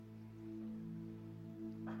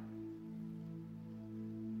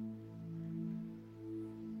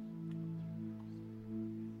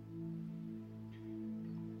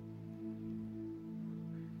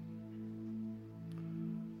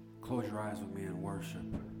your eyes with me and worship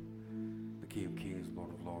the King of Kings,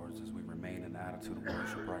 Lord of Lords, as we remain in the attitude of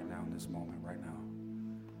worship right now in this moment, right now.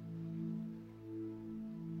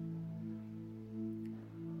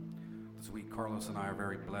 This week, Carlos and I are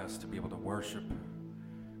very blessed to be able to worship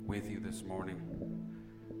with you this morning.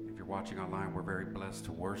 If you're watching online, we're very blessed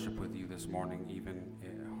to worship with you this morning, even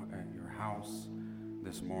at your house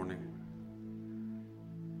this morning.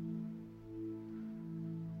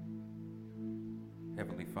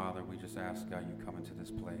 Heavenly Father, we just ask, God, you come into this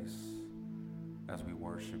place as we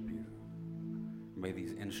worship you. May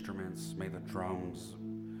these instruments, may the drums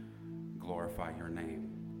glorify your name.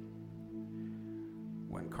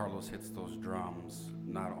 When Carlos hits those drums,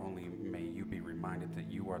 not only may you be reminded that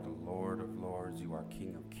you are the Lord of Lords, you are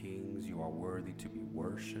King of Kings, you are worthy to be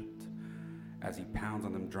worshiped. As he pounds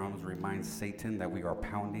on them drums, reminds Satan that we are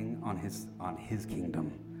pounding on his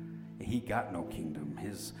kingdom. He got no kingdom.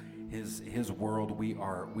 His world we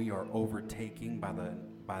are overtaking by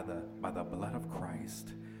the blood of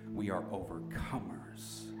Christ. We are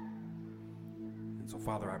overcomers. And so,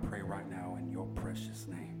 Father, I pray right now in your precious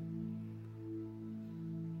name,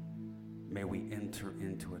 may we enter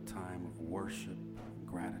into a time of worship and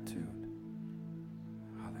gratitude.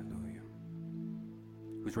 Hallelujah.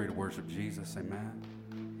 Who's ready to worship Jesus? Amen.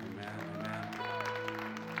 Amen. Amen.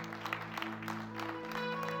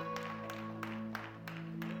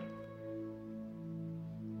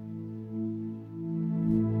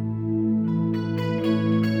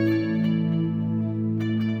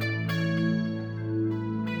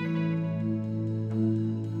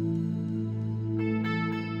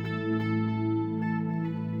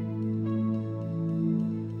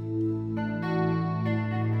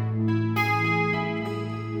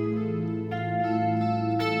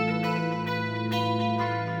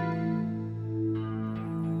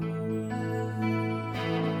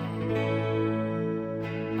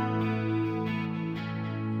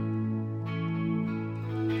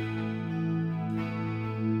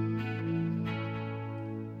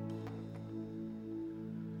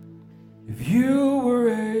 If you were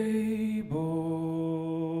able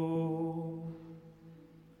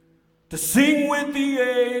to sing with the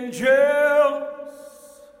angels,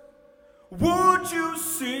 would you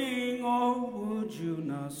sing or would you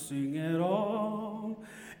not sing at all?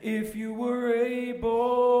 If you were able,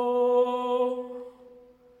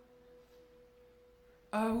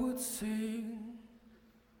 I would sing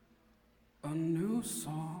a new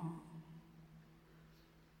song.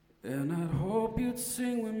 And I'd hope you'd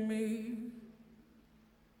sing with me.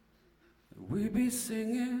 We'd be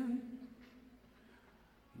singing,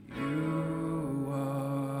 you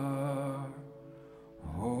are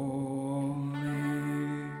holy.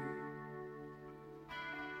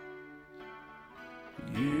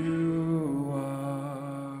 You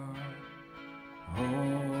are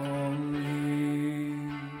holy.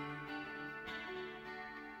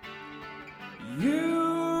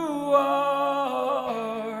 You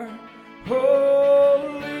are holy.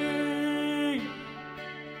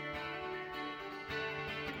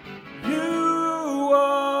 You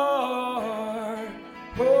are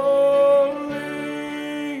holy.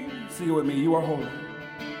 Sing it with me. You are holy.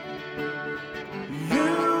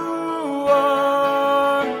 You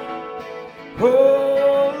are holy.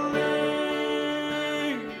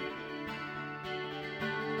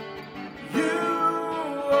 You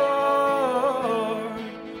are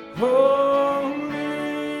holy.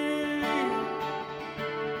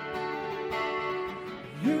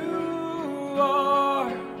 You are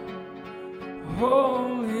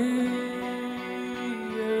holy.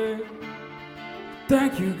 Yeah.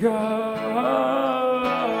 Thank you, God.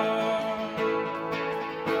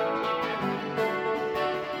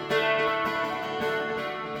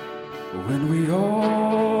 When we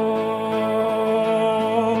all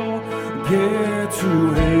get to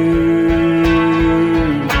heaven,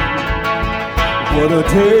 what a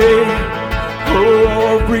day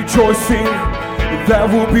of rejoicing that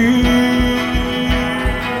will be.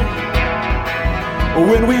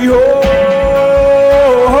 When we all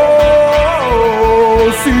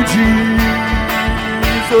see Jesus,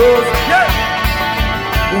 yeah,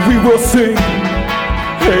 we will sing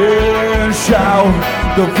and shout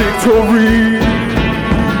the victory.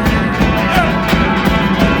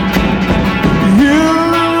 You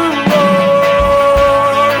are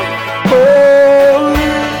holy.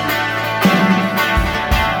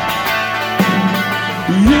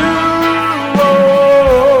 You are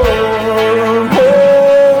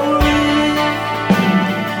holy.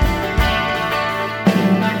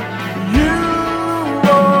 You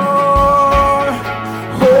are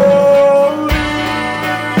holy.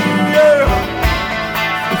 Yeah.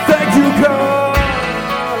 Thank you, God.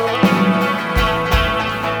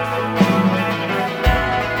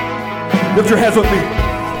 Lift your hands with me.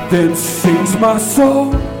 Then sings my soul,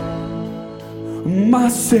 my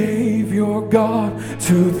Savior God,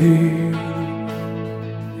 to thee.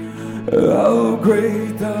 How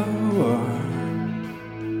great thou art,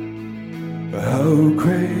 how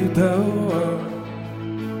great thou art.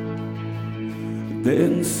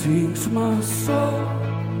 Then sings my soul,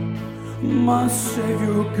 my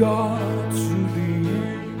Savior God, to thee.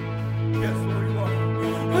 Yes, Lord, you are.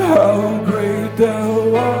 How great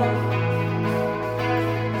thou art,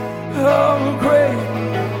 how great.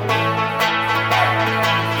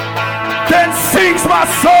 Then sings my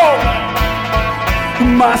soul,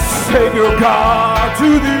 my Savior God, to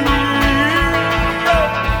thee.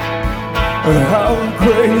 How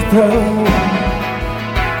great thou art,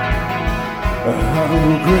 how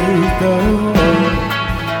great thou art.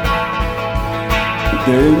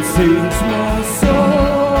 Then sings my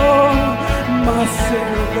soul, my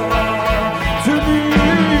Savior God, to thee.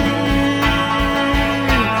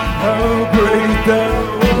 How great thou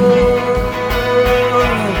art,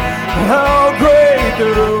 how great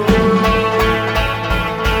thou art.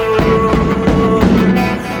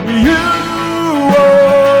 You are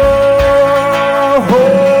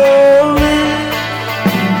holy.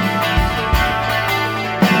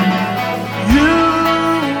 You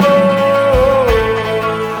are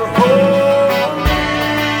holy.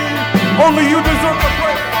 Only you deserve the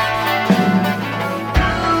praise.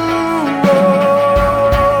 You are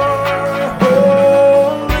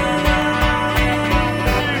holy.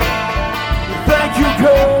 Thank you,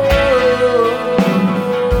 God.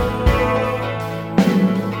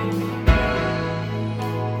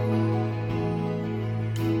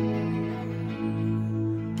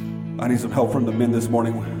 I need some help from the men this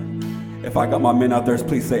morning. If I got my men out there,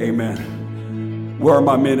 please say amen. Where are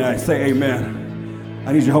my men at? Say amen.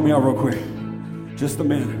 I need you to help me out real quick. Just the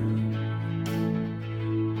men.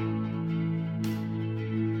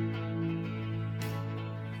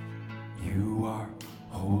 You are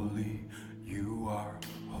holy. You are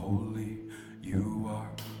holy. You are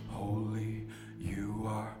holy. You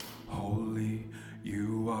are holy.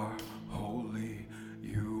 You are holy.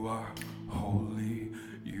 You are holy.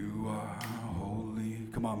 You are holy.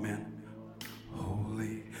 Come on, man.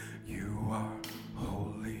 Holy. You are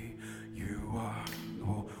holy. You are.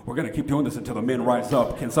 Oh, we're going to keep doing this until the men rise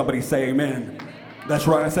up. Can somebody say amen? That's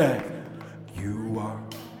right, I said. You are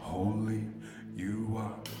holy. You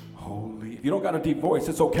are holy. If you don't got a deep voice,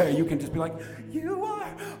 it's okay. You can just be like, you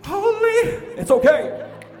are holy. It's okay.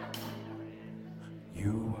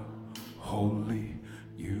 You are holy.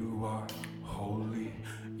 You are holy.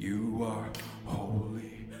 You are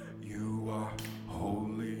holy. You are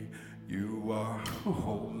holy. You are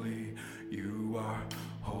holy. You are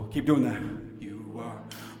holy. Keep doing that. You are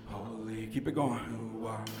holy. Keep it going. You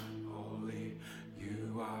are holy.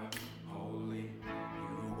 You are holy.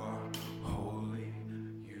 You are holy.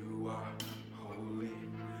 You are holy.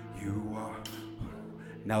 You are.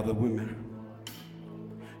 Now the women.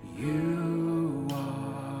 You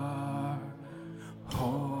are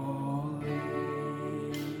holy.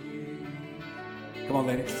 Come on,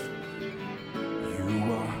 ladies. You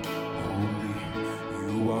are holy.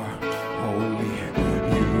 You are holy.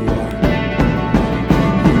 You are.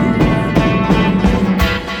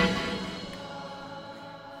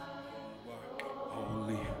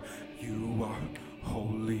 Holy. You are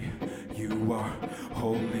holy. You are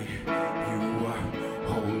holy. You are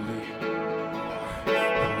holy.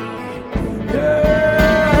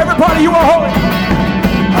 Yeah, everybody, you are holy.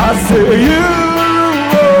 I say you are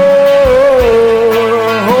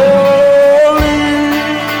holy.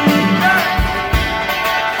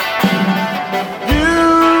 You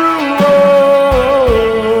are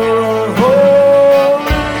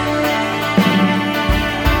holy.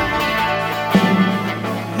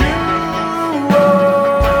 You are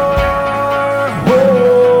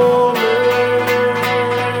holy.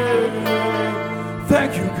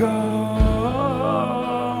 Thank you, God.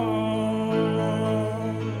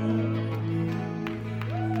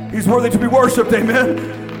 He's worthy to be worshiped, amen.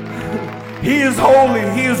 He is holy.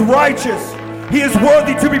 He is righteous. He is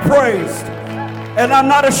worthy to be praised. And I'm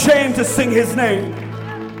not ashamed to sing his name.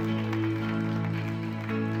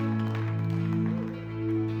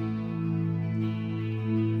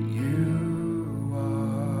 You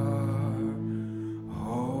are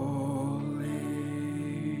holy.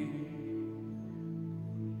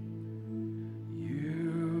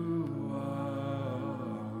 You are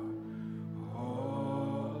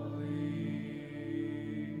holy.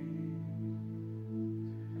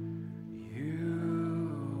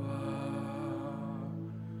 You are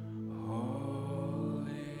holy.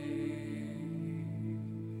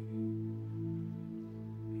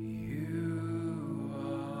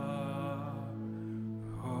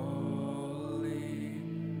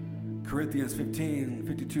 Corinthians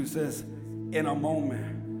 15:52 says, in a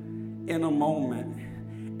moment, in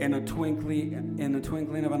a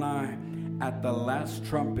twinkling of an eye, at the last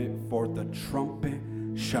trumpet, for the trumpet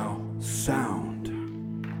shall sound.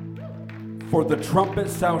 For the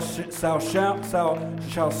trumpet shall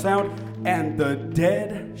sound, and the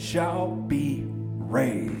dead shall be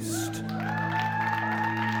raised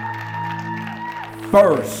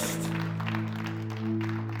first.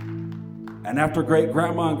 And after great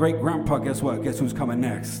grandma and great grandpa, guess what? Guess who's coming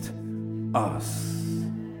next? Us.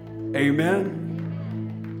 Amen.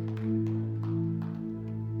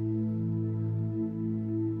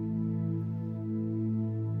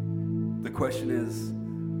 The question is,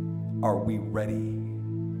 are we ready?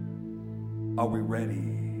 Are we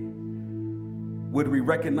ready? Would we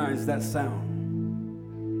recognize that sound?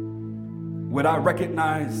 Would I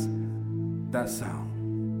recognize that sound?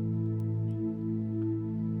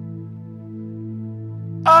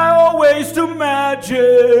 I always imagine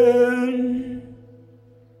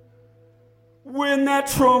when that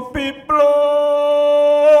trumpet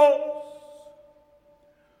blows,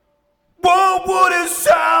 what would it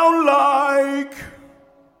sound like?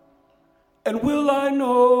 And will I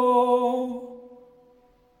know?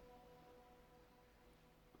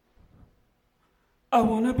 I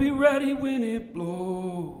want to be ready when it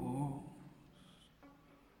blows.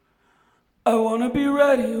 I want to be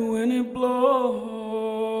ready when it blows.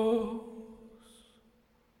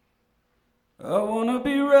 I want to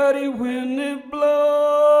be ready when it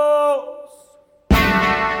blows.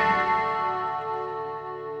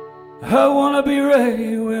 I want to be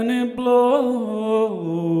ready when it blows.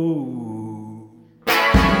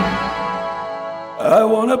 I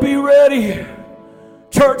want to be ready.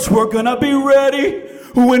 Church, we're going to be ready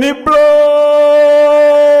when it blows.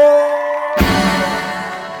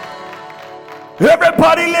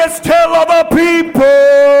 Everybody, let's tell other people.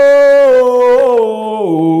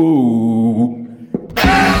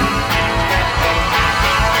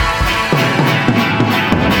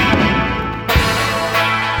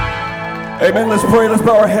 Amen. Let's pray. Let's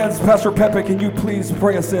bow our heads. Pastor Pepe, can you please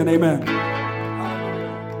pray us in? Amen.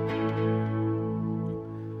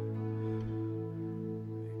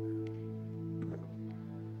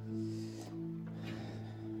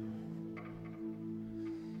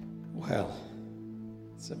 Well,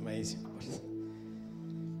 it's amazing.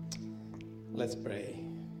 Let's pray.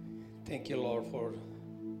 Thank you, Lord, for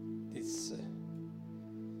this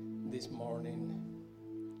morning,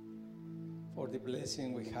 for the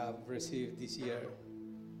blessing we have received this year.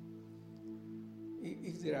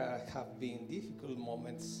 If there have been difficult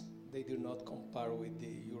moments, they do not compare with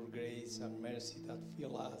your grace and mercy that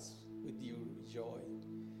fill us with your joy.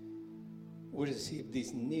 We receive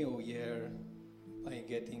this new year by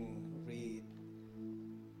getting rid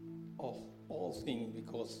of all things,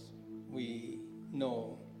 because we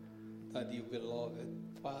know that your beloved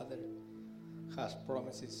Father has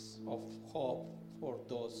promises of hope for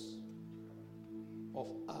those of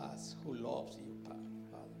us who loves you, Father.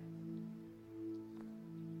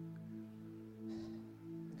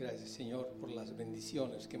 Gracias, Señor, por las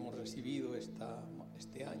bendiciones que hemos recibido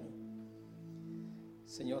este año.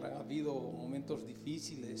 Señor, han habido momentos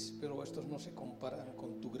difíciles, pero estos no se comparan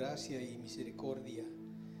con tu gracia y misericordia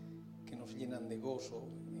que nos llenan de gozo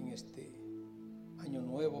en este año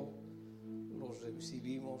nuevo. Los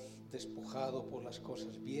recibimos despojados por las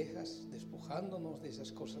cosas viejas, despojándonos de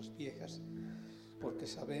esas cosas viejas, porque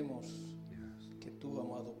sabemos que tú,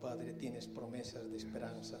 amado Padre, tienes promesas de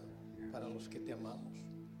esperanza para los que te amamos.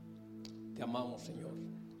 Te amamos, Señor.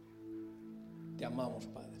 Te amamos,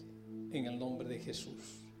 Padre. En el nombre de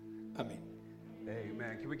Jesús. Amén.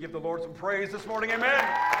 Amen. Can we give the Lord some praise this morning? Amen.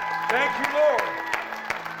 Thank you, Lord.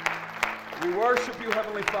 We worship you,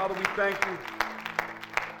 Heavenly Father. We thank you.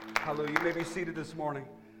 Hallelujah. You may be seated this morning.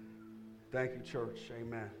 Thank you, church.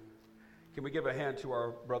 Amen. Can we give a hand to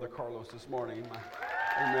our brother Carlos this morning?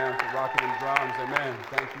 Amen. For rocking them drums. Amen.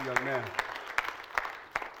 Thank you, young man.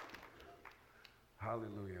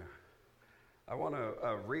 Hallelujah. I want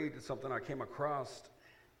to read something I came across.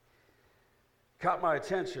 Caught my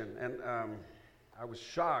attention, and I was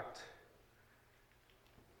shocked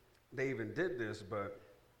they even did this, but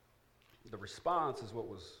the response is what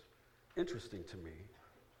was interesting to me.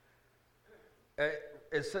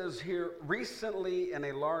 It says here, recently in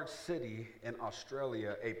a large city in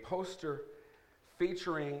Australia, a poster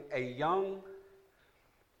featuring a young,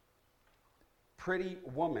 pretty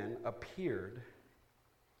woman appeared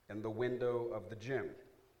in the window of the gym.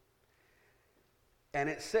 And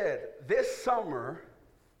it said, this summer,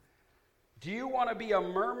 do you want to be a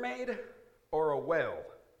mermaid or a whale?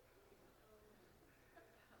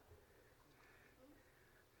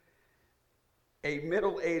 A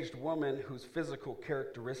middle-aged woman whose physical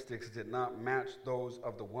characteristics did not match those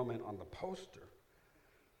of the woman on the poster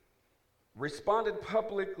responded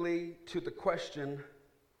publicly to the question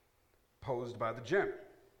posed by the gym.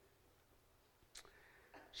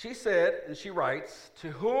 She said, and she writes, "To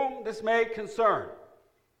whom this may concern."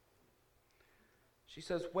 She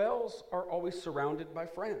says, "Whales are always surrounded by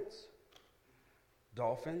friends.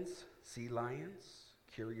 Dolphins, sea lions,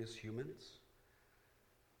 curious humans.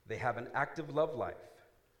 They have an active love life,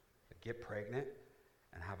 get pregnant,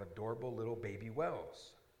 and have adorable little baby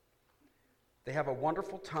whales. They have a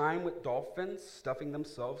wonderful time with dolphins, stuffing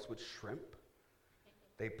themselves with shrimp.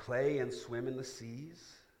 They play and swim in the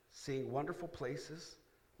seas, seeing wonderful places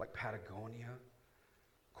like Patagonia,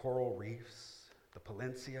 coral reefs, the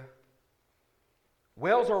Palencia.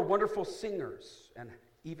 Whales are wonderful singers and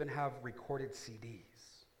even have recorded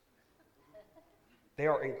CDs. They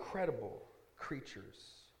are incredible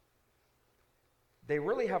creatures. They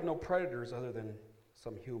really have no predators other than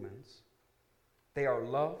some humans. They are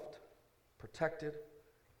loved, protected,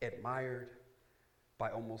 admired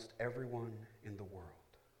by almost everyone in the world."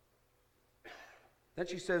 Then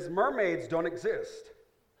she says, "Mermaids don't exist.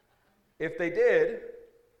 If they did,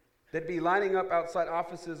 they'd be lining up outside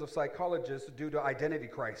offices of psychologists due to identity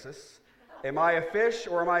crisis. Am I a fish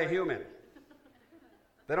or am I a human?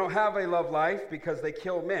 They don't have a love life because they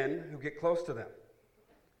kill men who get close to them.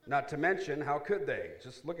 Not to mention, how could they?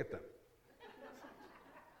 Just look at them.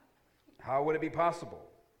 How would it be possible?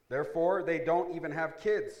 Therefore, they don't even have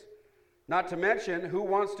kids. Not to mention, who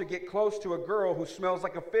wants to get close to a girl who smells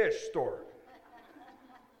like a fish store?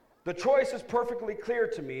 The choice is perfectly clear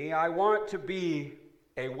to me. I want to be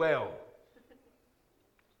a whale."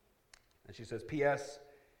 And she says, "P.S.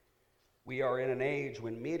 We are in an age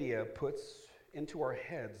when media puts into our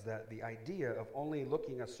heads that the idea of only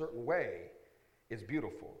looking a certain way is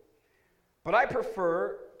beautiful. But I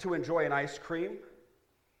prefer to enjoy an ice cream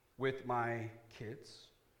with my kids,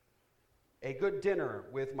 a good dinner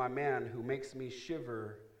with my man who makes me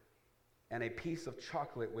shiver, and a piece of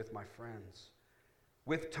chocolate with my friends.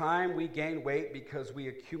 With time, we gain weight because we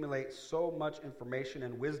accumulate so much information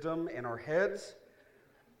and wisdom in our heads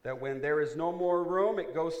that when there is no more room,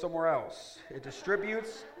 it goes somewhere else. It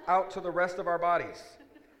distributes out to the rest of our bodies.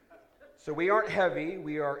 So we aren't heavy,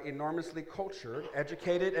 we are enormously cultured,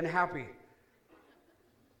 educated, and happy.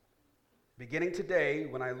 Beginning today,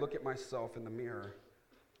 when I look at myself in the mirror,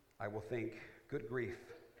 I will think, good grief,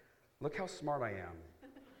 look how smart I am.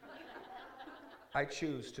 I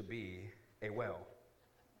choose to be a whale."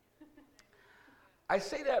 I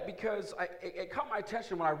say that because it caught my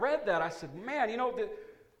attention. When I read that, I said, man,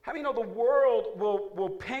 how many know the world will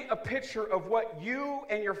paint a picture of what you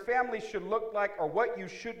and your family should look like, or what you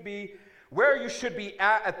should be, where you should be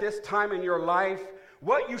at this time in your life,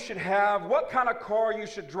 what you should have, what kind of car you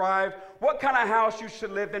should drive, what kind of house you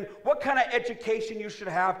should live in, what kind of education you should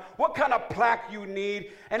have, what kind of plaque you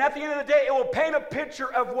need. And at the end of the day, it will paint a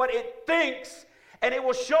picture of what it thinks, and it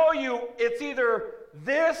will show you it's either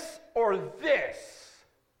this or this.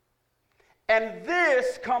 And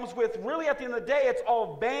this comes with, really, at the end of the day, it's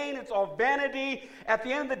all vain, it's all vanity. At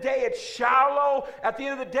the end of the day, it's shallow. At the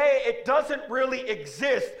end of the day, it doesn't really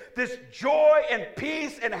exist. This joy and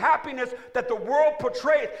peace and happiness that the world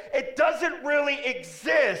portrays, it doesn't really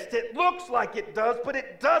exist. It looks like it does, but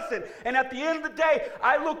it doesn't. And at the end of the day,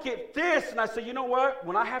 I look at this and I say, you know what?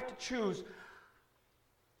 When I have to choose,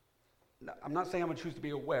 I'm not saying I'm going to choose to be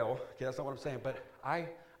a whale. Okay, that's not what I'm saying. But I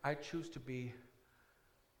choose to be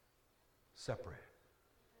separate.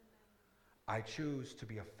 I choose to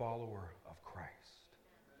be a follower of Christ.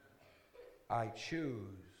 I choose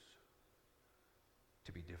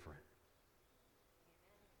to be different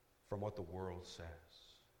from what the world says.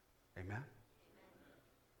 Amen?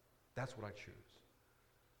 That's what I choose.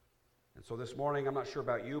 And so this morning, I'm not sure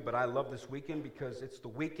about you, but I love this weekend because it's the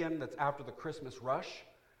weekend that's after the Christmas rush.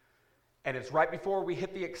 And it's right before we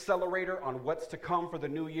hit the accelerator on what's to come for the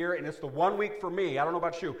new year. And it's the 1 week for me. I don't know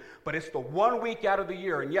about you, but it's the 1 week out of the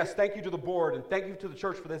year. And yes, thank you to the board and thank you to the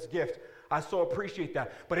church for this gift. I so appreciate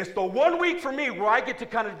that. But it's the 1 week for me where I get to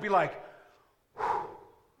kind of be like,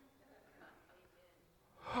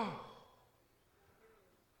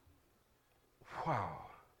 wow,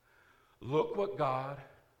 look what God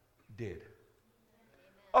did.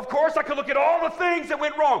 Of course, I could look at all the things that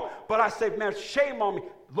went wrong, but I say, man, shame on me.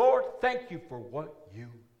 Lord, thank you for what you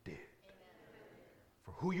did,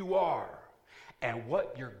 for who you are, and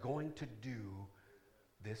what you're going to do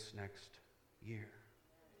this next year.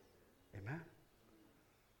 Amen.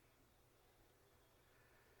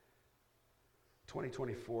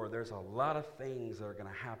 2024, there's a lot of things that are going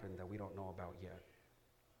to happen that we don't know about yet.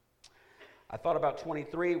 I thought about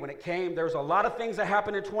 23 when it came. There's a lot of things that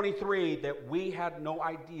happened in 23 that we had no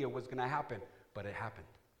idea was going to happen, but it happened.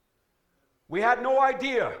 We had no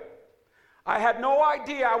idea. I had no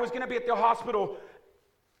idea I was going to be at the hospital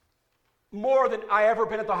more than I ever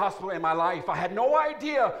been at the hospital in my life. I had no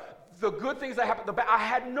idea the good things that happened. I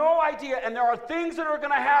had no idea, and there are things that are going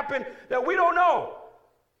to happen that we don't know.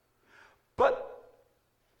 But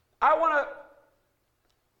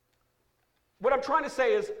what I'm trying to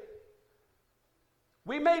say is,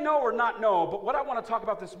 we may know or not know, but what I want to talk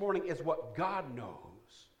about this morning is what God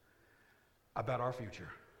knows about our future.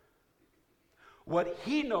 What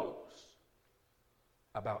He knows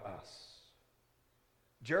about us.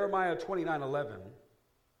 Jeremiah 29:11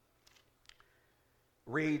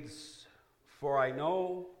 reads, "For I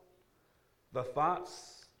know the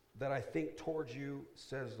thoughts that I think towards you,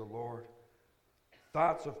 says the Lord,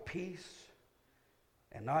 thoughts of peace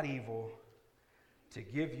and not evil, to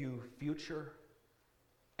give you future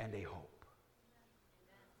and a hope."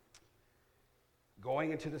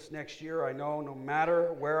 Going into this next year, I know no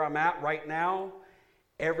matter where I'm at right now,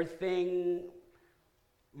 everything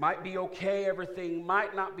might be okay, everything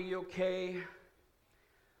might not be okay,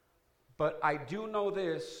 but I do know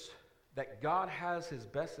this, that God has His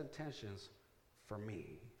best intentions for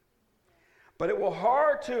me. But it will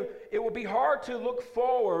be hard to look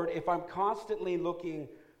forward if I'm constantly looking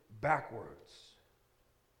backwards.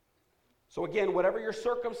 So again, whatever your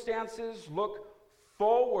circumstances, look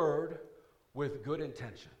forward with good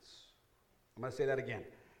intentions. I'm going to say that again.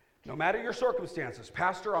 No matter your circumstances.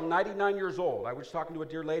 Pastor, I'm 99 years old. I was talking to a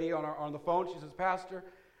dear lady on the phone. She says, Pastor,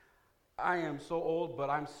 I am so old,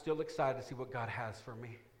 but I'm still excited to see what God has for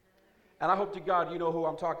me. And I hope to God you know who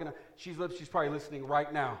I'm talking to. She's probably listening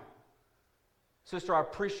right now. Sister, I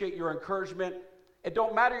appreciate your encouragement. It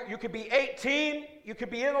don't matter. You could be 18. You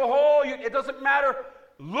could be in the hole. It doesn't matter.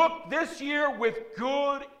 Look this year with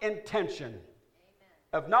good intention. Amen.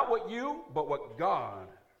 Of not what you, but what God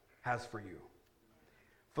has for you.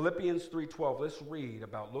 Philippians 3:12. Let's read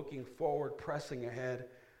about looking forward, pressing ahead.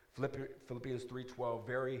 Philippians 3:12,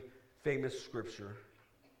 very famous scripture.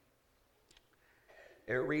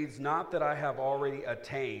 It reads, "Not that I have already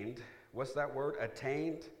attained." What's that word?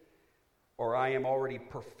 Attained. Or I am already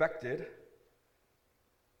perfected.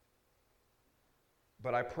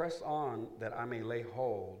 "But I press on that I may lay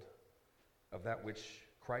hold of that which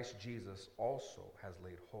Christ Jesus also has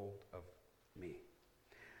laid hold of me.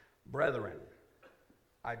 Brethren,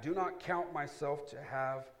 I do not count myself to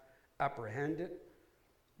have apprehended,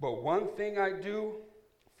 but one thing I do,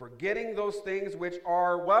 forgetting those things which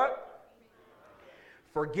are" what?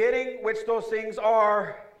 Forgetting which those things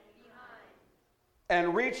are,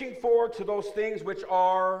 and reaching forward to those things which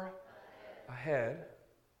are ahead,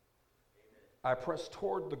 I press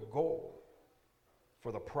toward the goal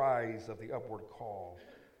for the prize of the upward call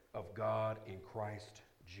of God in Christ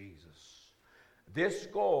Jesus. This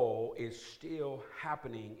goal is still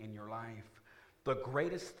happening in your life. The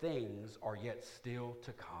greatest things are yet still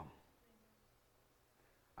to come.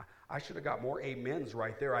 I should have got more amens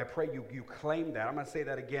right there. I pray you claim that. I'm going to say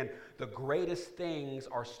that again. The greatest things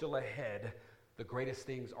are still ahead. The greatest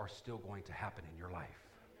things are still going to happen in your life.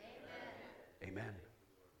 Amen. Amen.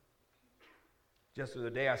 Just the other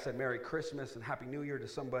day, I said Merry Christmas and Happy New Year to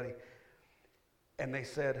somebody, and they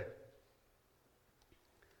said,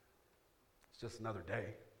 "It's just another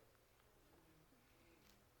day.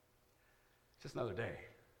 It's just another day."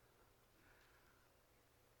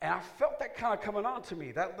 And I felt that kind of coming on to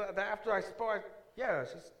me. That after I spoke,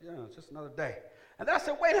 it's just another day. And then I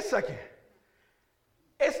said, wait a second.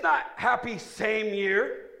 It's not happy same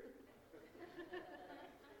year.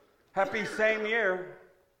 Happy same year.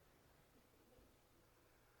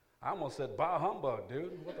 I almost said, bah humbug,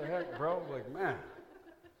 dude. What the heck, bro? Like, man,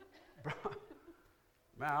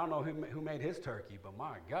 I don't know who made his turkey, but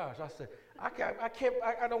my gosh, I said, I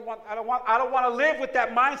don't want to live with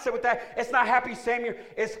that mindset. With that, it's not happy same year.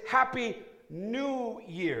 It's happy new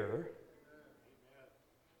year.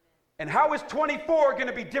 And how is 24 going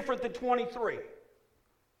to be different than 23?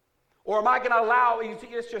 Or am I going to allow?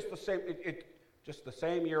 It's just the same. Just the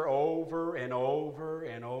same year over and over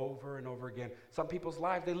and over and over again. Some people's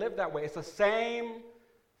lives, they live that way. It's the same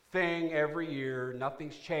thing every year.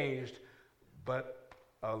 Nothing's changed but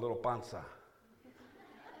a little panza.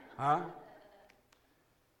 Huh?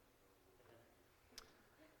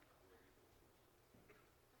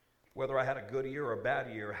 Whether I had a good year or a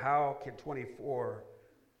bad year, how can 24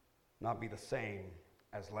 not be the same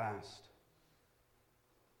as last?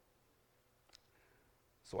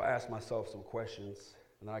 So I asked myself some questions,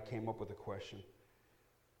 and then I came up with a question.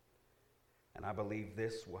 And I believe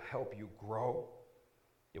this will help you grow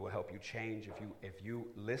It will help you change if you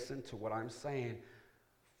listen to what I'm saying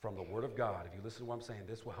from the Word of God. If you listen to what I'm saying,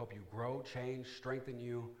 this will help you grow, change, strengthen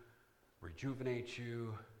you, rejuvenate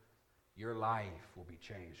you. Your life will be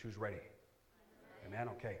changed. Who's ready? Amen?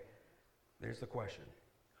 Okay. There's the question.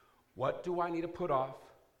 What do I need to put off?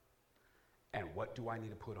 And what do I need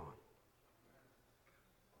to put on?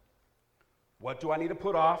 What do I need to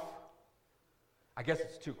put off? I guess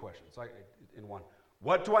it's two questions in one.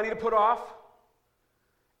 What do I need to put off?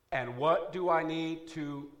 And what do I need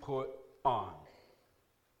to put on?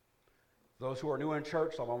 Those who are new in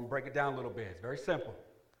church, I'm going to break it down a little bit. It's very simple.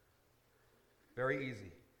 Very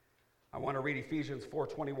easy. I want to read Ephesians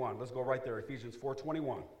 4:21. Let's go right there, Ephesians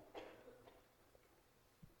 4:21.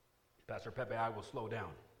 Pastor Pepe, I will slow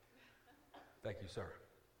down. Thank you, sir.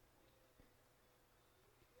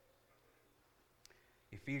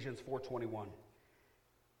 Ephesians 4:21.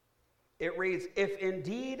 It reads, if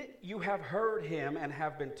indeed you have heard him and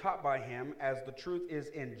have been taught by him, as the truth is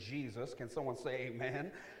in Jesus, can someone say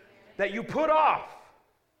amen? That you put off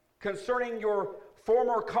concerning your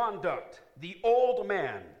former conduct, the old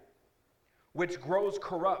man, which grows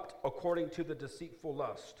corrupt according to the deceitful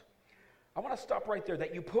lust. I want to stop right there,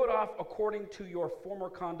 that you put off according to your former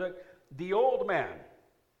conduct, the old man,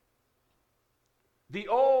 the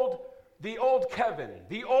old Kevin,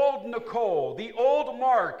 the old Nicole, the old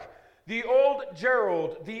Mark, the old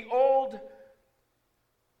Gerald, the old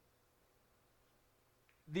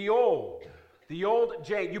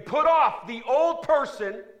Jane. You put off the old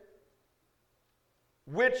person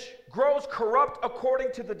which grows corrupt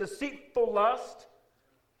according to the deceitful lust,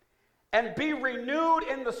 and be renewed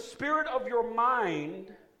in the spirit of your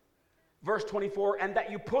mind, verse 24, and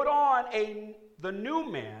that you put on the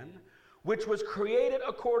new man, which was created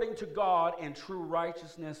according to God in true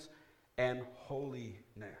righteousness and holiness.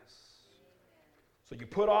 So you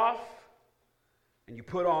put off and you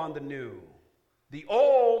put on the new. The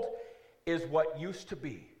old is what used to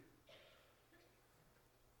be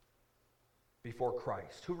before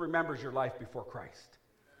Christ. Who remembers your life before Christ?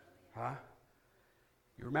 Huh?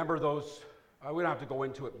 You remember those, we don't have to go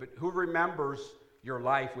into it, but who remembers your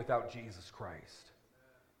life without Jesus Christ?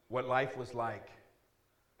 What life was like?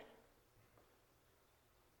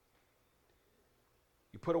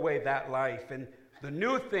 You put away that life, and the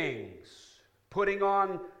new things, putting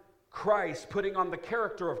on Christ, putting on the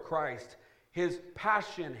character of Christ, his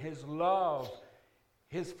passion, his love,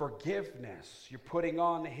 his forgiveness. You're putting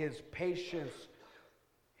on his patience,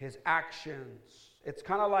 his actions. It's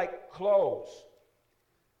kind of like clothes.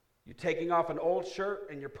 You're taking off an old shirt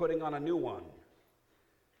and you're putting on a new one.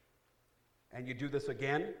 And you do this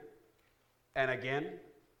again and again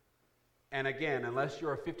and again, unless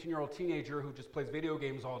you're a 15-year-old teenager who just plays video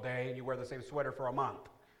games all day and you wear the same sweater for a month.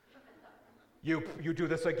 You do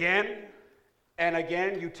this again and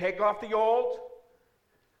again. You take off the old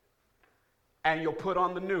and you'll put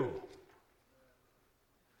on the new.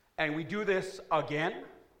 And we do this again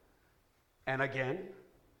and again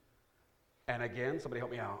and again. Somebody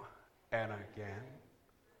help me out. And again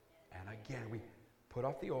and again. We put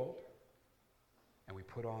off the old and we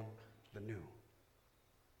put on the new.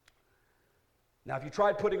 Now, if you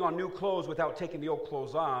tried putting on new clothes without taking the old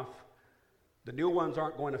clothes off, the new ones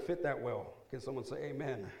aren't going to fit that well. Can someone say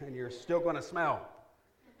amen? And you're still going to smell.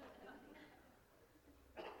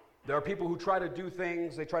 There are people who try to do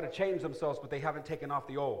things, they try to change themselves, but they haven't taken off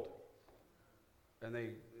the old. And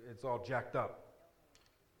it's all jacked up.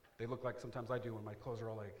 They look like sometimes I do when my clothes are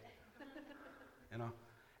all like,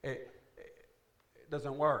 it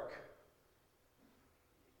doesn't work.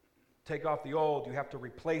 Take off the old, you have to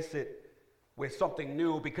replace it with something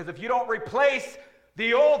new, because if you don't replace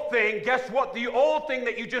the old thing, guess what? The old thing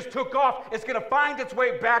that you just took off is going to find its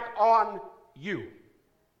way back on you.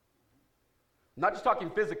 I'm not just talking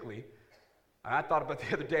physically. I thought about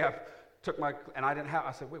the other day, I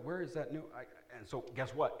said, wait, where is that new? And so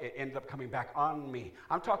guess what? It ended up coming back on me.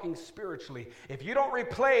 I'm talking spiritually. If you don't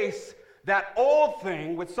replace that old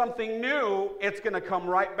thing with something new, it's going to come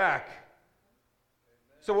right back.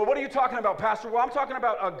 So what are you talking about, Pastor? Well, I'm talking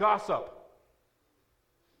about a gossip.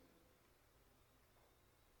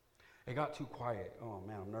 It got too quiet. Oh,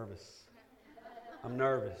 man, I'm nervous.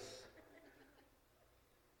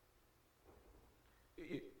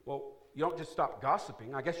 Well, you don't just stop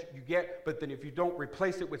gossiping. I guess you get, but then if you don't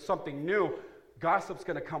replace it with something new, gossip's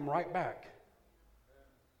going to come right back.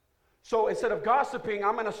 So instead of gossiping,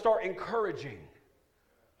 I'm going to start encouraging.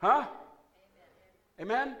 Huh?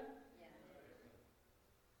 Amen?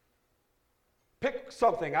 Pick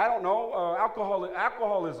something. I don't know.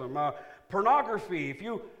 Alcoholism, pornography.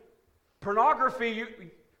 Pornography,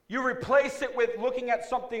 you replace it with looking at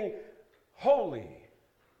something holy.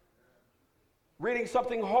 reading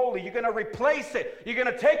something holy. You're going to replace it. You're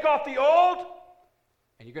going to take off the old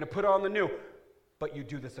and you're going to put on the new. But you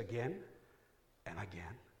do this again and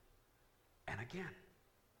again and again.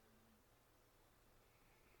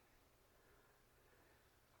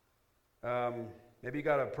 Maybe you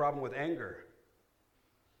got a problem with anger.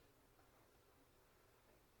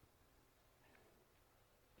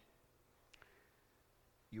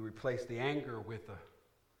 You replace the anger with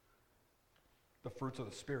the fruits of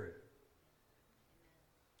the Spirit.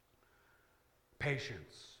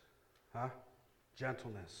 Patience,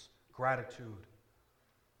 gentleness, gratitude,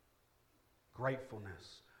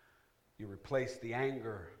 gratefulness. You replace the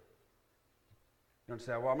anger. You don't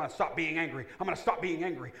say, well, I'm going to stop being angry. I'm going to stop being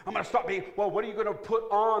angry. I'm going to stop being... Well, what are you going to put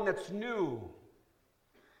on that's new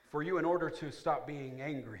for you in order to stop being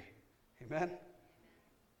angry? Amen?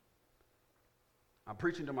 I'm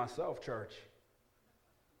preaching to myself, church.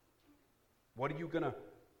 What are you going to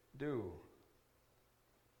do?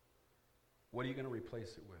 What are you going to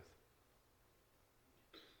replace it with?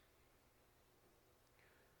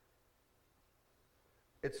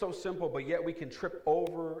 It's so simple, but yet we can trip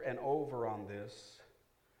over and over on this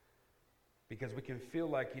because we can feel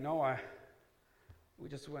like, we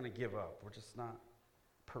just want to give up. We're just not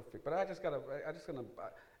perfect. But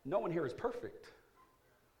no one here is perfect.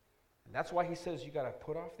 And that's why he says you got to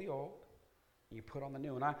put off the old and you put on the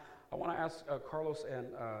new. And I want to ask Carlos and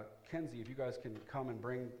Kenzie if you guys can come and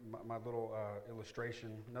bring my little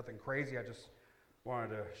illustration. Nothing crazy. I just wanted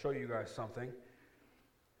to show you guys something.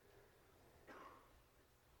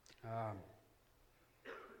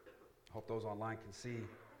 Hope those online can see.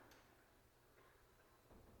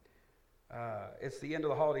 It's the end of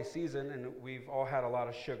the holiday season, and we've all had a lot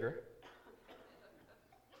of sugar.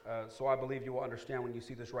 So I believe you will understand when you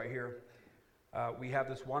see this right here. We have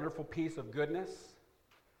this wonderful piece of goodness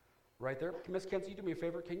right there. Miss Kenzie, do me a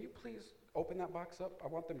favor. Can you please open that box up? I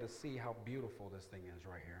want them to see how beautiful this thing is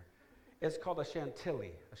right here. It's called a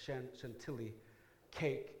chantilly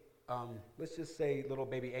cake. Let's just say little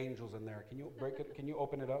baby angels in there. Can you break it? Can you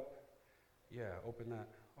open it up? Yeah, open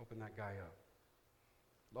that guy up.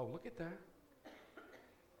 Oh, look at that.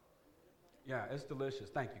 Yeah, it's delicious.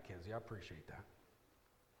 Thank you, Kenzie. I appreciate that.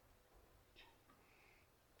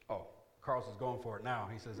 Oh, Carlos is going for it now.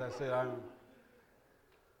 He says, that's it. Oh,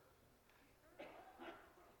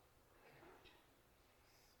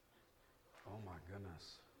 my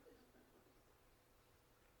goodness.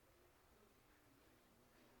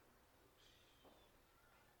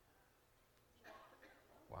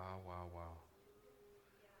 Wow.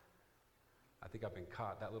 I think I've been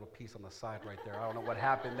caught. That little piece on the side right there. I don't know what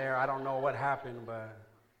happened there. I don't know what happened, but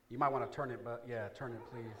you might want to turn it, but yeah, turn it,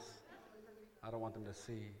 please. I don't want them to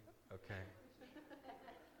see. Okay.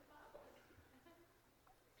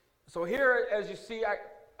 So here, as you see,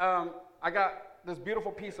 I got this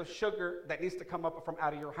beautiful piece of sugar that needs to come up from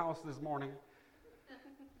out of your house this morning.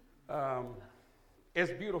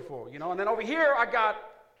 It's beautiful, And then over here, I got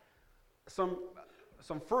some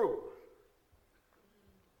fruit.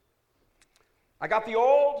 I got the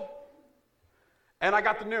old, and I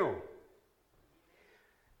got the new.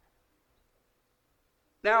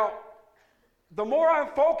 Now, the more I'm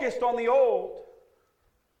focused on the old,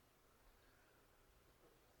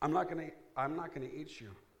 I'm not gonna eat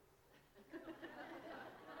you.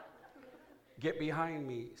 Get behind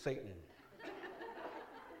me, Satan.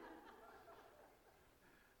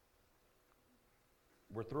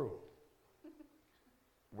 We're through.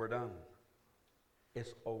 We're done.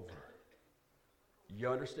 It's over. You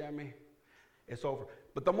understand me? It's over.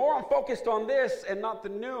 But the more I'm focused on this and not the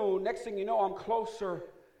new, next thing you know, I'm closer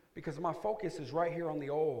because my focus is right here on the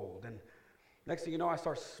old. And next thing you know, I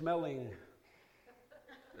start smelling.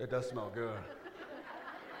 It does smell good.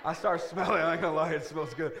 I start smelling. I ain't gonna lie, it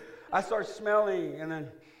smells good. I start smelling, and then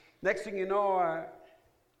next thing you know,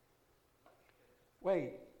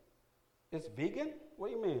 wait, it's vegan? What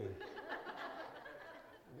do you mean?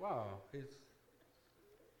 Wow,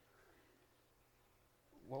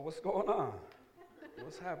 well, what's going on?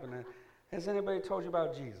 What's happening? Has anybody told you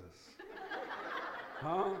about Jesus?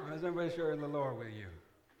 Huh? Has anybody sharing the Lord with you?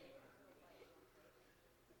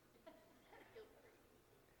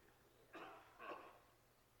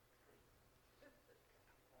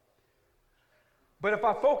 But if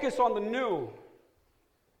I focus on the new,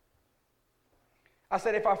 I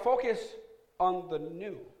said if I focus on the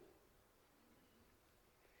new,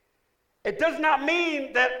 it does not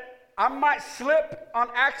mean that I might slip on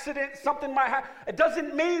accident, something might happen. It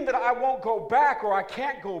doesn't mean that I won't go back or I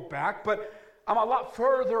can't go back, but I'm a lot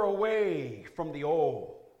further away from the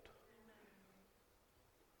old.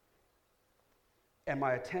 And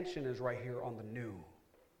my attention is right here on the new.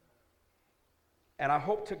 And I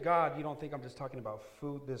hope to God you don't think I'm just talking about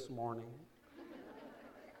food this morning.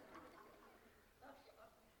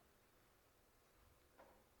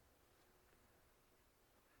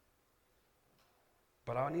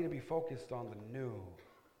 But I need to be focused on the new.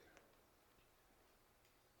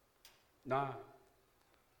 Not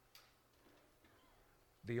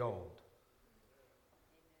the old.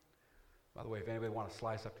 By the way, if anybody wants a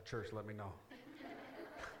slice after church, let me know.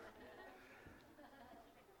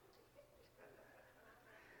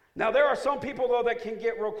 Now, there are some people, though, that can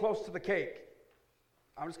get real close to the cake.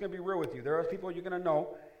 I'm just going to be real with you. There are people you're going to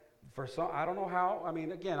know. For some, I don't know how. I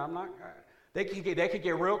mean, again, I'm not. They could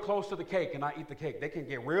get real close to the cake and not eat the cake. They can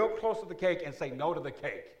get real close to the cake and say no to the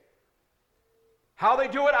cake. How they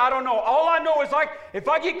do it, I don't know. All I know is like, if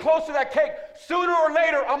I get close to that cake, sooner or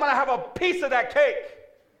later, I'm going to have a piece of that cake.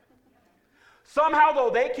 Somehow, though,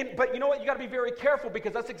 they can, but you know what? You got to be very careful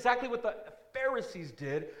because that's exactly what the Pharisees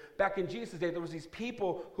did back in Jesus' day. There was these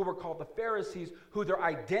people who were called the Pharisees who their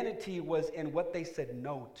identity was in what they said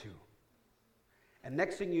no to. And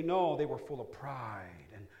next thing you know, they were full of pride.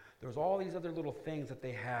 And there was all these other little things that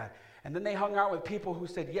they had. And then they hung out with people who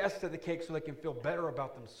said yes to the cake so they can feel better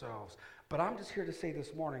about themselves. But I'm just here to say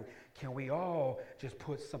this morning, can we all just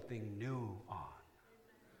put something new on?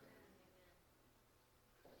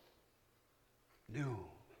 New.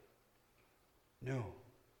 New.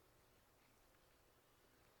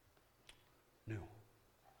 New.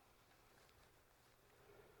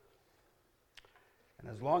 And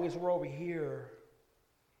as long as we're over here,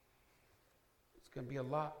 it's going to be a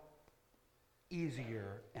lot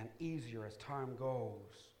easier and easier as time goes.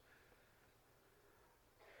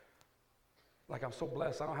 Like, I'm so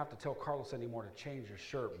blessed, I don't have to tell Carlos anymore to change your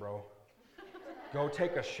shirt, bro. Go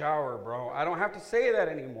take a shower, bro. I don't have to say that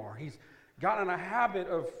anymore. He's gotten in a habit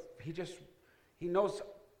of, he knows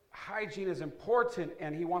hygiene is important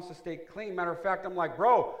and he wants to stay clean. Matter of fact, I'm like,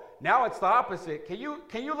 bro, now it's the opposite. Can you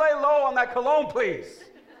lay low on that cologne, please?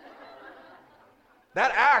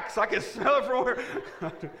 That Axe, I can smell it from where.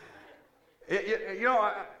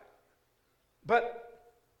 But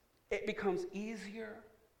it becomes easier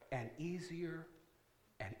and easier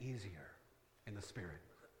and easier in the Spirit.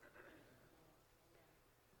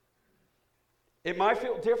 It might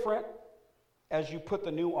feel different as you put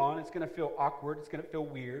the new on. It's going to feel awkward. It's going to feel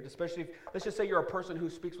weird, especially if, let's just say you're a person who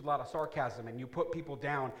speaks with a lot of sarcasm and you put people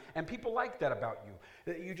down, and people like that about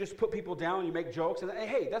you. You just put people down, you make jokes, and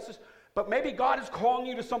hey, that's just, but maybe God is calling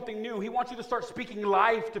you to something new. He wants you to start speaking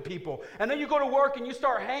life to people. And then you go to work and you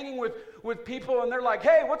start hanging with people and they're like,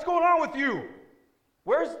 hey, what's going on with you?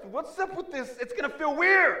 What's up with this? It's going to feel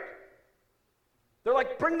weird. They're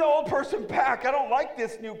like, bring the old person back. I don't like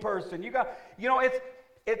this new person.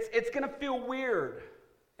 It's going to feel weird.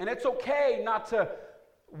 And it's okay not to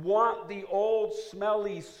want the old,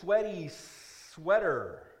 smelly, sweaty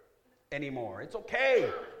sweater anymore. It's okay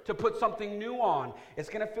to put something new on. It's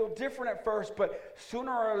going to feel different at first, but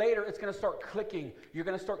sooner or later, it's going to start clicking. You're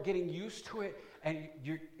going to start getting used to it, and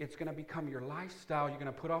it's going to become your lifestyle. You're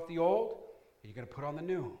going to put off the old, and you're going to put on the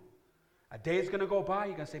new. A day is going to go by.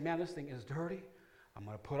 You're going to say, man, this thing is dirty. I'm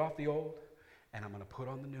going to put off the old, and I'm going to put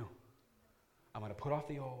on the new. I'm going to put off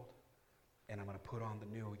the old, and I'm going to put on the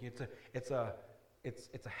new. It's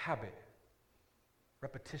a habit,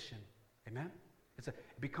 repetition. Amen? It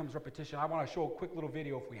becomes repetition. I want to show a quick little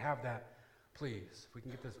video if we have that, please. If we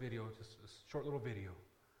can get this video, just a short little video.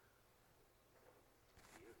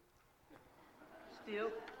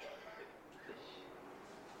 Deal.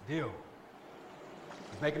 Deal.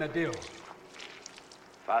 He's making a deal.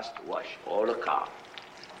 First wash all the car,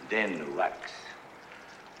 then wax.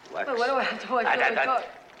 Wax. But what do I have to wash all the car?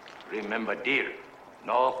 Remember, deal.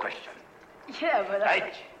 No question. Yeah, but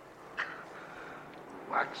Right.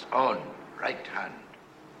 Wax on, right hand.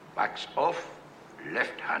 Wax off,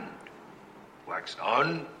 left hand. Wax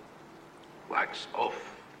on, wax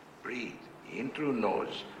off. Breathe in through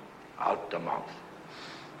nose, out the mouth.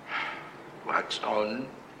 Wax on,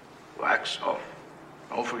 wax off.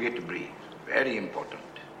 Don't forget to breathe. Very important.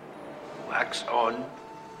 Wax on,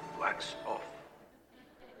 wax off.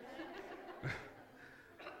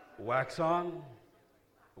 Wax on,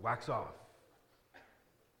 wax off.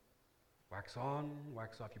 Wax on,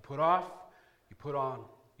 wax off. You put off, you put on.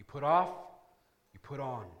 You put off, you put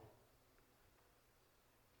on.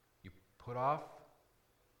 You put off,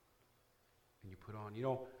 and you put on. You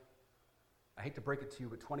know, I hate to break it to you,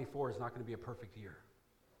 but 24 is not going to be a perfect year.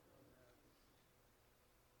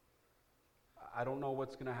 I don't know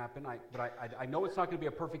what's going to happen, but I know it's not going to be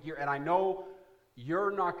a perfect year, and I know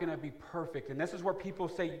you're not going to be perfect. And this is where people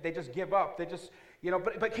say they just give up. You know,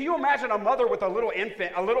 but can you imagine a mother with a little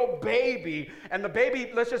infant, a little baby, and the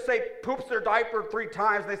baby, let's just say, poops their diaper 3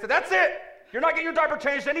 times, and they say, that's it. You're not getting your diaper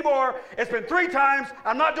changed anymore. It's been 3 times.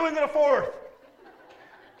 I'm not doing it a 4th.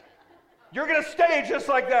 You're going to stay just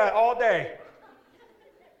like that all day.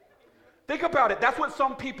 Think about it. That's what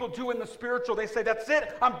some people do in the spiritual. They say, that's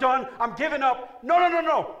it. I'm done. I'm giving up. No, no, no,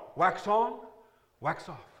 no. Wax on, wax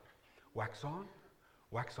off. Wax on,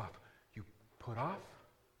 wax off. You put off,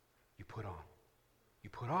 you put on. You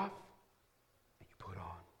put off, and you put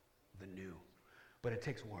on the new. But it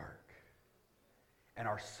takes work. And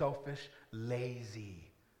our selfish,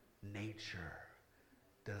 lazy nature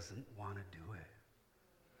doesn't want to do it.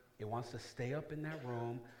 It wants to stay up in that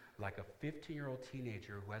room like a 15-year-old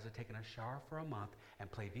teenager who hasn't taken a shower for a month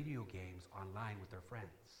and play video games online with their friends.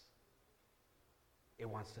 It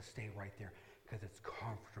wants to stay right there because it's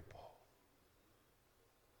comfortable.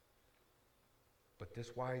 But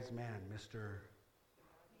this wise man, Mr.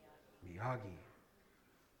 Miyagi,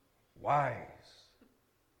 wise,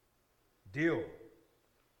 deal.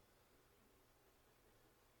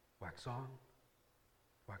 Wax on,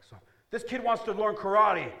 wax off. This kid wants to learn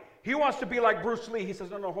karate. He wants to be like Bruce Lee. He says,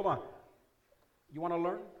 no, no, hold on. You want to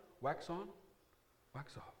learn? Wax on,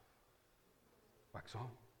 wax off. Wax on,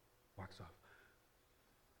 wax off.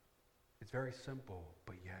 It's very simple,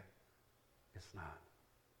 but yet it's not.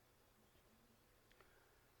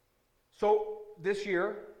 So this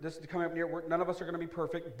year, this is coming up near, none of us are going to be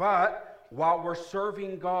perfect, but while we're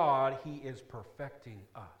serving God, He is perfecting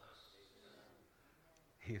us.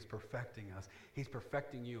 He is perfecting us. He's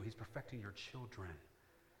perfecting you. He's perfecting your children.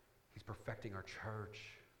 He's perfecting our church,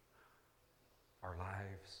 our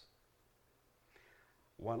lives.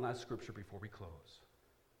 One last scripture before we close.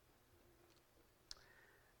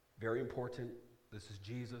 Very important. This is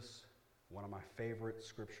Jesus, one of my favorite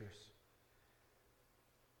scriptures.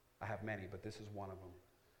 I have many, but this is one of them.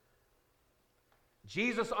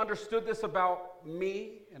 Jesus understood this about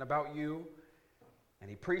me and about you, and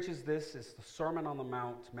he preaches this. It's the Sermon on the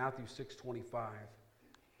Mount, Matthew 6:25.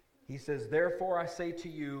 He says, therefore I say to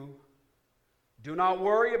you, do not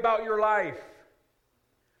worry about your life,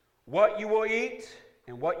 what you will eat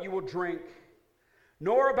and what you will drink,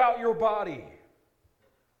 nor about your body,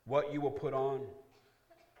 what you will put on.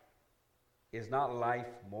 Is not life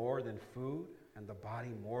more than food, and the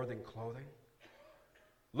body more than clothing?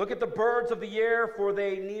 Look at the birds of the air, for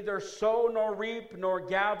they neither sow nor reap nor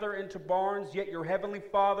gather into barns, yet your heavenly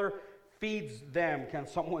Father feeds them. Can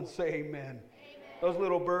someone say amen? Amen. Those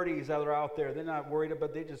little birdies that are out there, they're not worried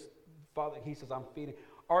about, they just, Father, He says, I'm feeding.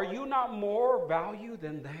 Are you not more value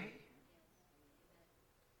than they?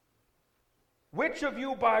 Which of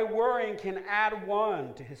you by worrying can add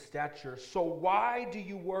 1 to his stature? So why do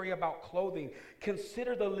you worry about clothing?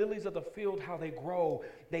 Consider the lilies of the field, how they grow.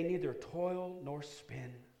 They neither toil nor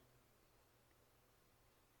spin.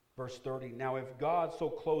 Verse 30, now if God so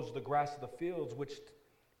clothes the grass of the fields,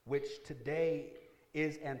 which today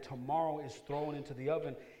is and tomorrow is thrown into the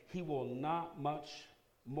oven, He will not much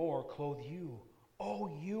more clothe you, O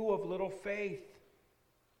you of little faith.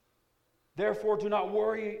 Therefore do not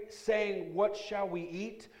worry, saying, what shall we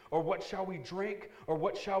eat, or what shall we drink, or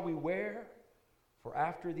what shall we wear? For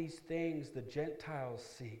after these things the Gentiles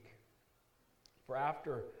seek. For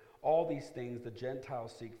after all these things the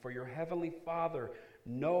Gentiles seek. For your heavenly Father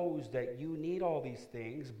knows that you need all these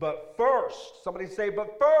things. But first, somebody say,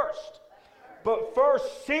 but first. But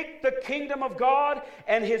first seek the kingdom of God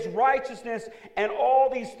and His righteousness, and all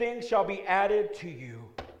these things shall be added to you.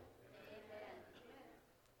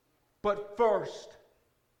 But first,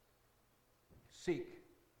 seek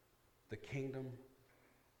the kingdom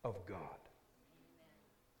of God.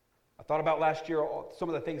 I thought about last year some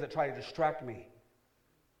of the things that try to distract me.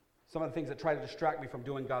 Some of the things that try to distract me from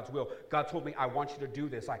doing God's will. God told me, I want you to do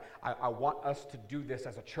this. I want us to do this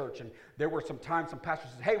as a church. And there were some times some pastors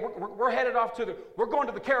said, hey, we're headed off we're going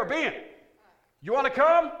to the Caribbean. You want to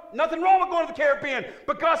come? Nothing wrong with going to the Caribbean.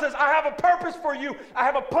 But God says, I have a purpose for you. I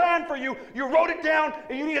have a plan for you. You wrote it down,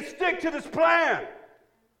 and you need to stick to this plan.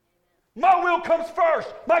 My will comes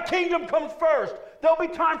first. My kingdom comes first. There'll be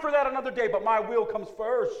time for that another day, but my will comes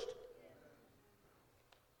first.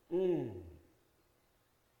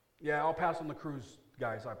 Yeah, I'll pass on the cruise,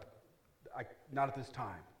 guys. I not at this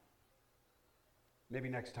time. Maybe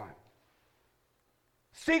next time.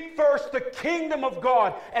 Seek first the kingdom of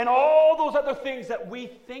God, and all those other things that we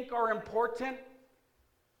think are important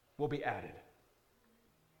will be added.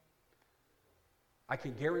 I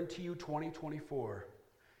can guarantee you 2024,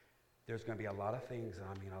 there's going to be a lot of things, and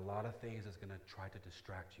I mean a lot of things that's going to try to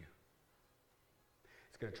distract you.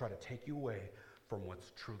 It's going to try to take you away from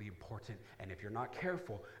what's truly important. And if you're not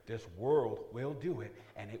careful, this world will do it,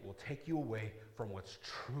 and it will take you away from what's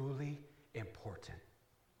truly important.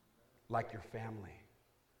 Like your family,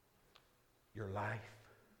 your life,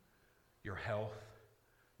 your health.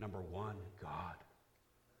 Number one, God.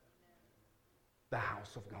 The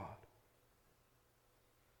house of God.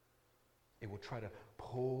 It will try to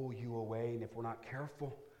pull you away, and if we're not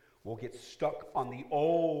careful, we'll get stuck on the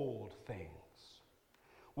old things.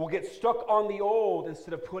 We'll get stuck on the old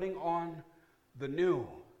instead of putting on the new.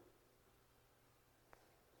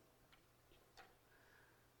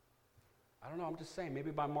 I don't know, I'm just saying, maybe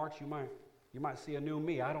by March you might see a new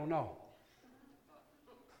me, I don't know.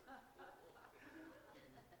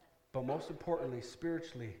 But most importantly,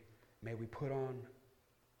 spiritually, may we put on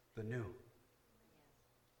the new.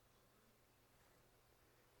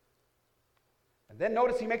 And then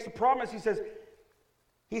notice he makes a promise.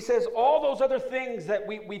 He says all those other things that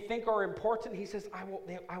we think are important, he says, I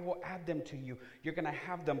will add them to you. You're going to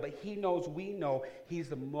have them. But he knows, we know, he's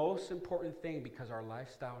the most important thing because our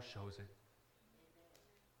lifestyle shows it.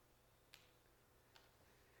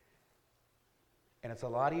 And it's a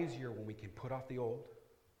lot easier when we can put off the old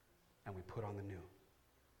and we put on the new.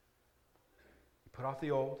 You put off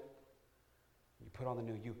the old, you put on the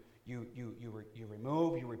new. You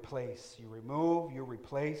remove, you replace. You remove, you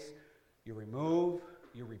replace. You remove,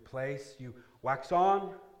 you replace. You wax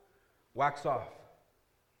on, wax off.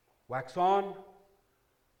 Wax on,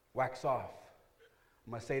 wax off.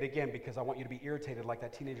 I'm going to say it again because I want you to be irritated like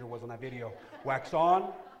that teenager was on that video. Wax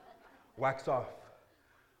on, wax off.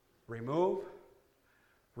 Remove,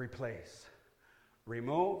 replace.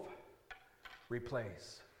 Remove,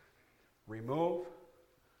 replace. Remove,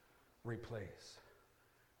 replace.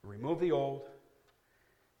 Remove the old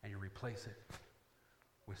and you replace it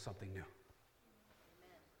with something new.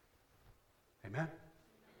 Amen? Amen?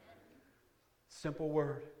 Simple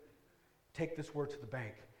word. Take this word to the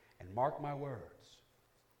bank and mark my words.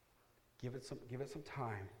 Give it some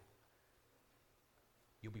time.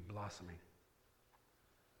 You'll be blossoming.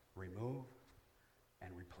 Remove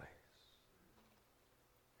and replace.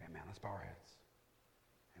 Amen. Let's bow our heads.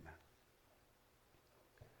 Amen.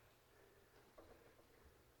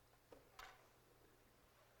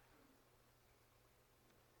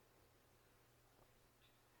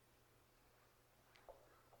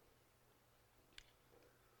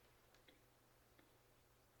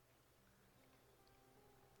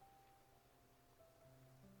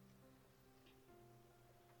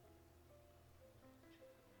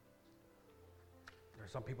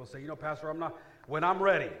 Some people say, Pastor, I'm not. When I'm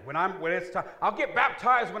ready, when it's time, I'll get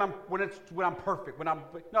baptized when I'm perfect.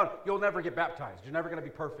 No, you'll never get baptized. You're never going to be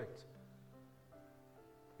perfect.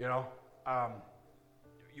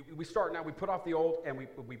 We start now. We put off the old and we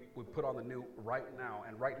put on the new right now.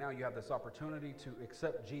 And right now, you have this opportunity to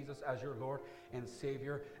accept Jesus as your Lord and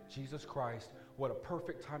Savior, Jesus Christ. What a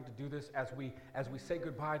perfect time to do this as we say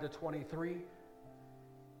goodbye to 23.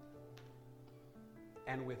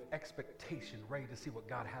 And with expectation, ready to see what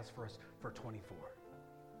God has for us for 24.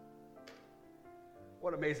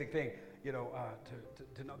 What an amazing thing, to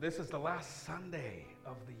know this is the last Sunday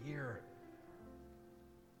of the year.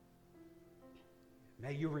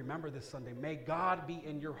 May you remember this Sunday. May God be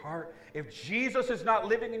in your heart. If Jesus is not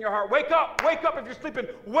living in your heart, wake up if you're sleeping.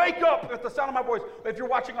 Wake up at the sound of my voice. If you're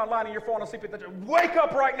watching online and you're falling asleep at the time, wake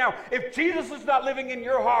up right now. If Jesus is not living in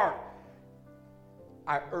your heart,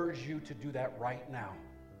 I urge you to do that right now.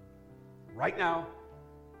 Right now.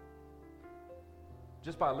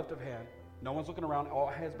 Just by a lift of hand. No one's looking around. All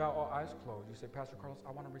heads bowed, all eyes closed. You say, Pastor Carlos,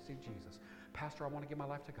 I want to receive Jesus. Pastor, I want to give my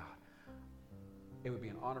life to God. It would be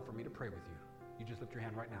an honor for me to pray with you. You just lift your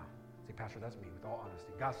hand right now. Say, Pastor, that's me, with all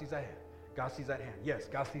honesty. God sees that hand. God sees that hand. Yes,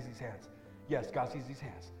 God sees these hands. Yes, God sees these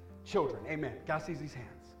hands. Children, amen. God sees these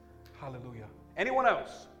hands. Hallelujah. Anyone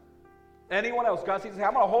else? Anyone else? God sees these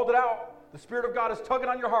hands. I'm going to hold it out. The Spirit of God is tugging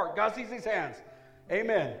on your heart. God sees these hands.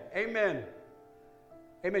 Amen. Amen.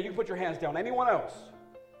 Amen. You can put your hands down. Anyone else?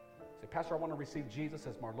 Say, Pastor, I want to receive Jesus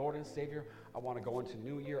as my Lord and Savior. I want to go into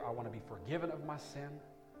New Year. I want to be forgiven of my sin.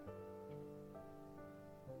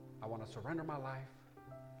 I want to surrender my life.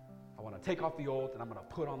 I want to take off the old and I'm going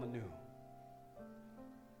to put on the new.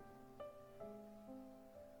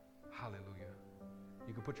 Hallelujah.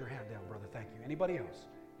 You can put your hand down, brother. Thank you. Anybody else?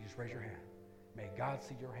 You just raise your hand. May God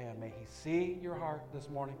see your hand. May He see your heart this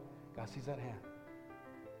morning. God sees that hand.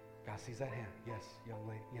 God sees that hand. Yes, young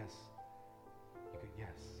lady. Yes. Yes,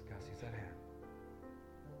 God sees that hand.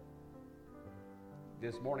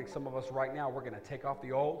 This morning, some of us right now, we're going to take off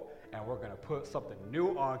the old and we're going to put something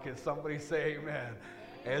new on. Can somebody say amen?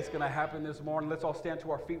 It's going to happen this morning. Let's all stand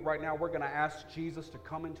to our feet right now. We're going to ask Jesus to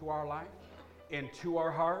come into our life, into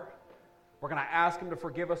our heart. We're going to ask him to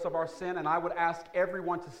forgive us of our sin, and I would ask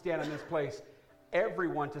everyone to stand in this place.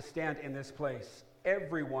 Everyone to stand in this place.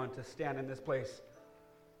 Everyone to stand in this place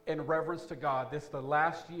in reverence to God. This is the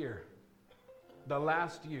last year. The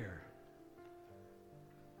last year.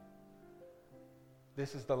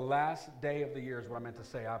 This is the last day of the year is what I meant to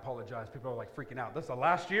say. I apologize. People are like freaking out. This is the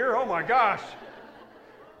last year? Oh my gosh.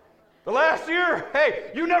 The last year.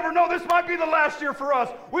 Hey, you never know. This might be the last year for us.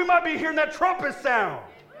 We might be hearing that trumpet sound.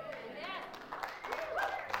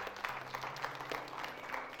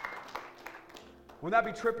 Wouldn't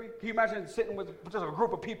that be trippy? Can you imagine sitting with just a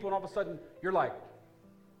group of people and all of a sudden you're like,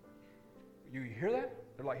 you hear that?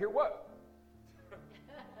 They're like, hear what?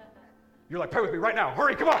 You're like, pray with me right now.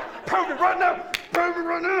 Hurry, come on. Pray with me right now. Pray with me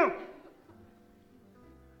right now.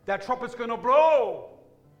 That trumpet's going to blow.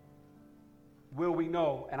 Will we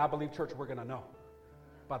know? And I believe, church, we're going to know.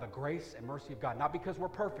 By the grace and mercy of God. Not because we're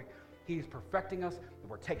perfect. He's perfecting us.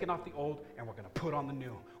 We're taking off the old and we're going to put on the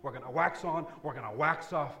new. We're going to wax on. We're going to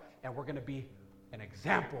wax off. And we're going to be an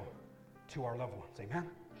example to our loved ones. Amen? Amen?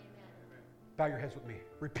 Bow your heads with me.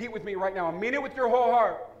 Repeat with me right now. Mean it with your whole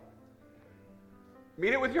heart.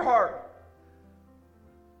 Mean it with your heart.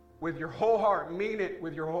 With your whole heart. Mean it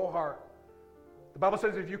with your whole heart. The Bible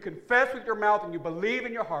says if you confess with your mouth and you believe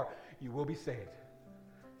in your heart, you will be saved.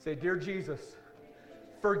 Say, dear Jesus,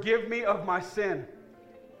 forgive me of my sin.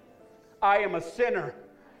 I am a sinner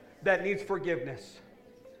that needs forgiveness.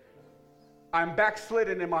 I'm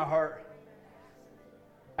backslidden in my heart.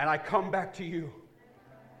 And I come back to you.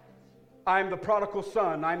 I'm the prodigal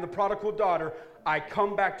son. I'm the prodigal daughter. I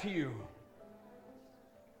come back to you.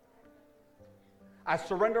 I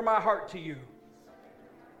surrender my heart to you.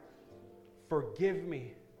 Forgive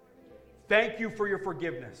me. Thank you for your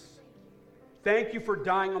forgiveness. Thank you for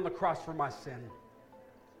dying on the cross for my sin.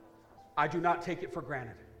 I do not take it for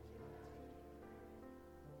granted.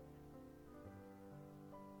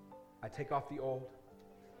 I take off the old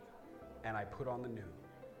and I put on the new.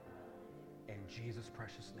 In Jesus'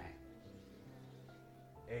 precious name.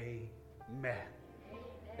 Amen.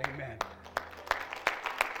 Amen.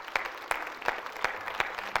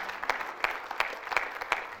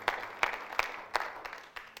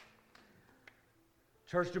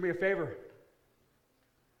 Church, do me a favor.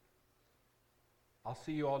 I'll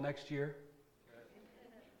see you all next year.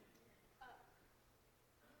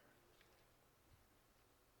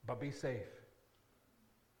 But be safe.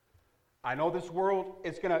 I know this world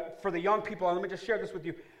is going to, for the young people, and let me just share this with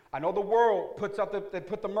you. I know the world puts up they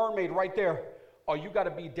put the mermaid right there. Oh, you got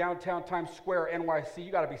to be downtown Times Square, NYC.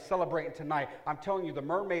 You got to be celebrating tonight. I'm telling you, the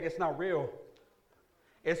mermaid, it's not real.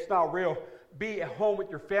 It's not real. Be at home with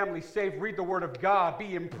your family, safe, read the Word of God,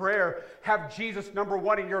 be in prayer, have Jesus number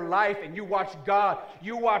one in your life, and you watch God.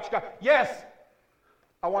 You watch God. Yes,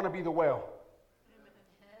 I want to be the whale.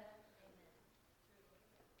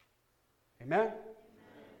 Amen?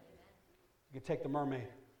 You can take the mermaid.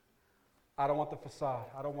 I don't want the facade.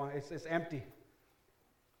 I don't want, it's empty.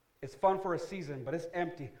 It's fun for a season, but it's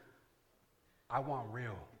empty. I want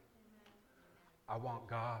real. I want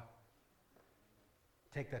God.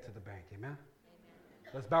 Take that to the bank. Amen? Amen?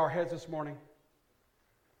 Let's bow our heads this morning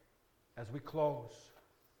as we close.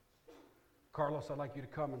 Carlos, I'd like you to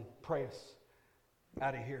come and pray us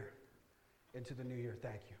out of here into the new year.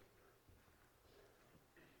 Thank you.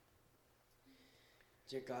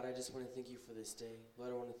 Dear God, I just want to thank you for this day.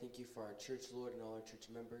 Lord, I want to thank you for our church, Lord, and all our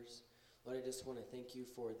church members. Lord, I just want to thank you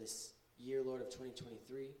for this year, Lord, of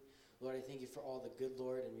 2023. Lord, I thank you for all the good,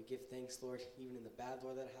 Lord, and we give thanks, Lord, even in the bad,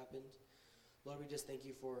 Lord, that happened. Lord, we just thank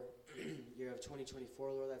you for year of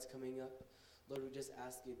 2024, Lord, that's coming up. Lord, we just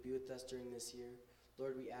ask you to be with us during this year.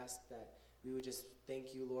 Lord, we ask that we would just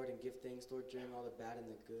thank you, Lord, and give thanks, Lord, during all the bad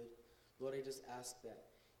and the good. Lord, I just ask that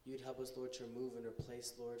you would help us, Lord, to remove and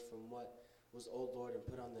replace, Lord, from what was old, Lord, and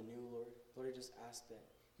put on the new, Lord. Lord, I just ask that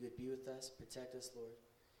you would be with us, protect us, Lord.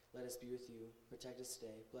 Let us be with you. Protect us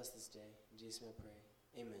today. Bless this day. In Jesus' name I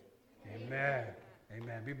pray. Amen. Amen.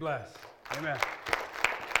 Amen. Be blessed. Amen.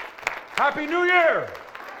 Happy New Year.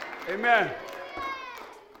 Amen.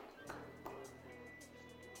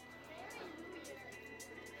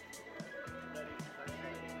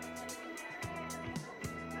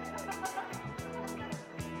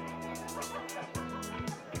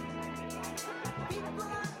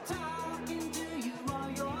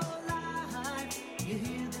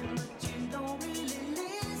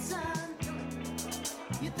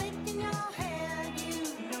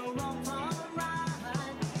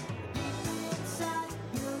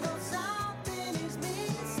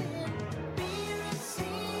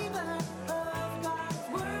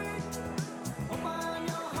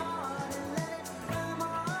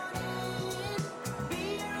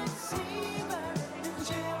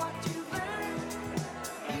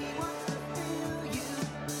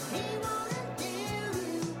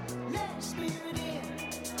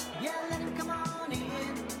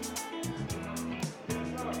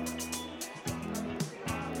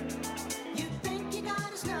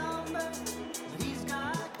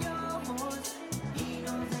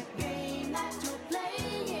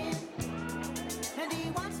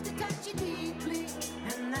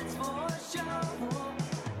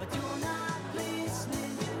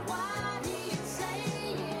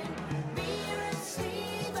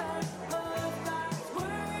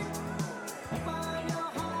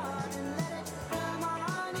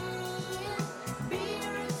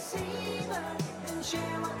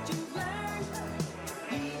 share my